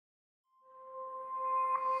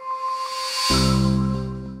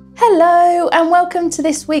Hello and welcome to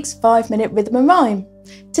this week's 5-minute rhythm and rhyme.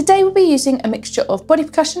 Today we'll be using a mixture of body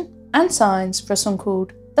percussion and signs for a song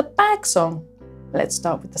called The Bag Song. Let's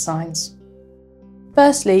start with the signs.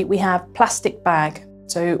 Firstly, we have plastic bag.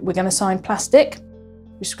 So we're going to sign plastic.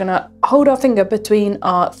 We're just going to hold our finger between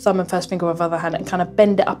our thumb and first finger of our other hand and kind of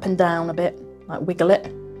bend it up and down a bit, like wiggle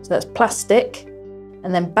it. So that's plastic. And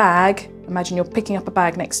then bag, imagine you're picking up a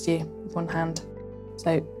bag next to you with one hand.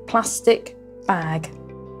 So plastic bag.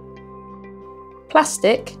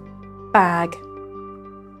 Plastic bag.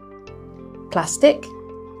 Plastic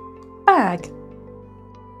bag.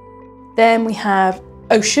 Then we have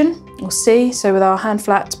ocean or sea. So with our hand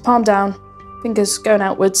flat, palm down, fingers going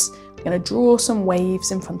outwards, we're going to draw some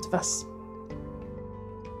waves in front of us.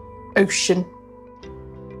 Ocean.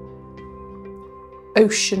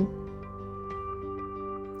 Ocean.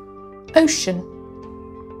 Ocean.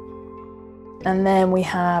 And then we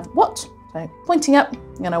have what? So pointing up,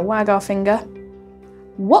 I'm going to wag our finger.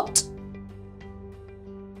 What?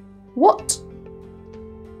 What?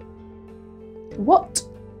 What?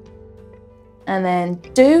 And then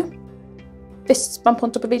do. Fists bump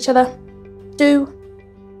on top of each other. Do.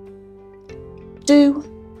 Do.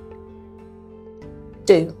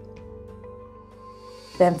 Do.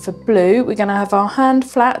 Then for blue, we're going to have our hand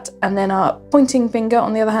flat and then our pointing finger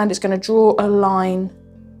on the other hand is going to draw a line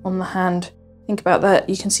on the hand. Think about that.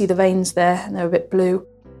 You can see the veins there and they're a bit blue.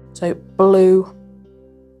 So blue.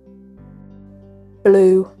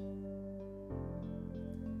 Blue.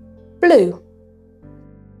 Blue.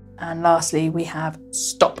 And lastly, we have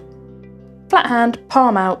stop. Flat hand,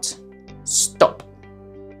 palm out, stop.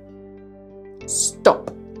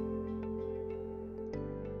 Stop.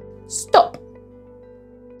 Stop.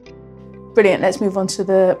 Brilliant, let's move on to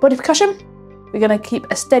the body percussion. We're going to keep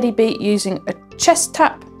a steady beat using a chest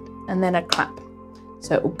tap and then a clap.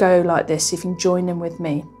 So it will go like this, if you can join in with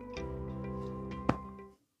me.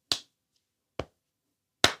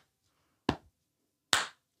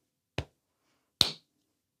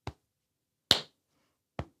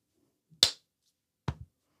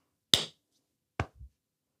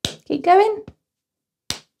 Keep going.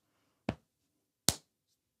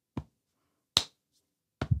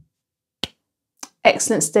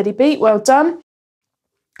 Excellent steady beat, well done.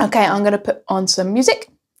 Okay, I'm going to put on some music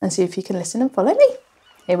and see if you can listen and follow me.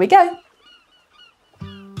 Here we go.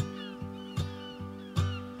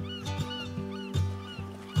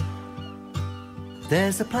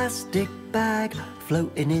 There's a plastic bag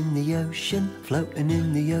floating in the ocean, floating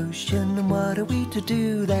in the ocean. And what are we to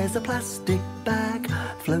do? There's a plastic bag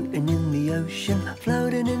floating in the ocean,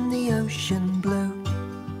 floating in the ocean blue.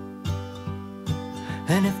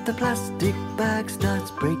 And if the plastic bag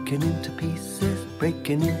starts breaking into pieces,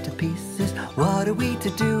 what are we to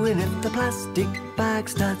do? And if the plastic bag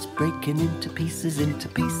starts breaking into pieces in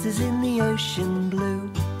the ocean blue.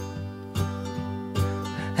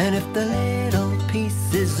 And if the little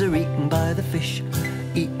pieces are eaten by the fish,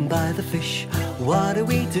 what are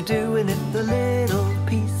we to do? And if the little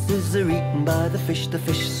pieces are eaten by the fish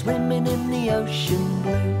swimming in the ocean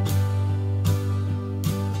blue.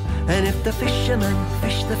 And if the fisherman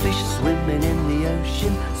fish the fish swimming in the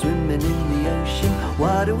ocean,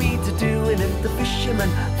 what are we to do? And if the fisherman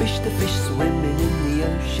fish the fish swimming in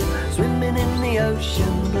the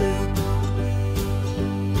ocean blue.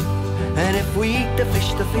 And if we eat the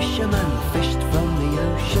fisherman fished from the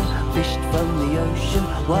ocean,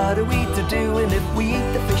 what are we to do? And if we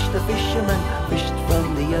eat the fisherman fished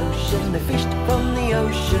from the ocean, fished from the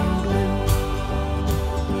ocean blue.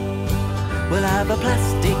 We'll have a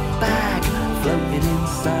plastic bag floating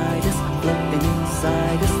inside us,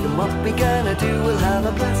 Then what we gonna do? We'll have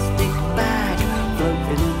a plastic bag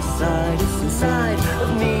floating inside us, inside of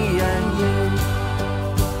me and you.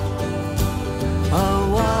 Oh,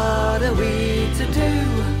 what are we to do?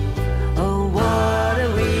 Oh, what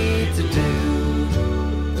are we to do?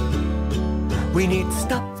 We need to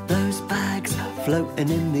stop those bags floating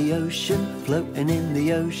in the ocean,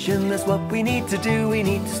 That's what we need to do. We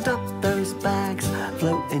need to stop those bags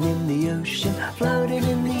floating in the ocean, floating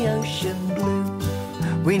in the ocean blue.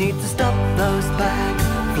 We need to stop those bags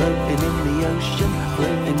floating in the ocean,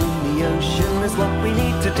 That's what we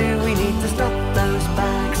need to do. We need to stop those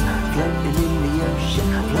bags floating in the ocean,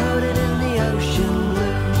 floating in the ocean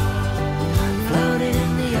blue. Floating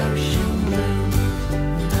in the ocean blue.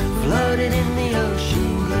 Floating in the ocean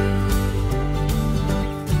blue.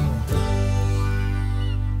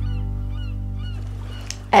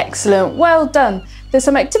 Excellent, well done. There's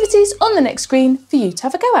some activities on the next screen for you to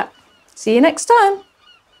have a go at. See you next time.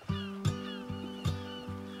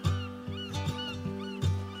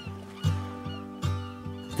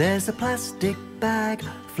 There's a plastic bag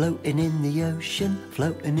floating in the ocean,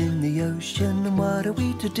 floating in the ocean. And what are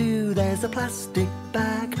we to do? There's a plastic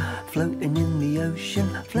bag floating in the ocean,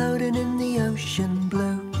 floating in the ocean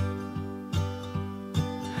blue.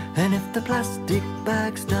 And if the plastic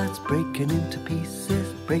bag starts breaking into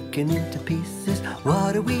pieces, breaking into pieces,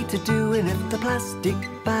 what are we to do? And if the plastic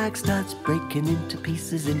bag starts breaking into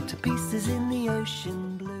pieces in the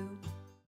ocean blue?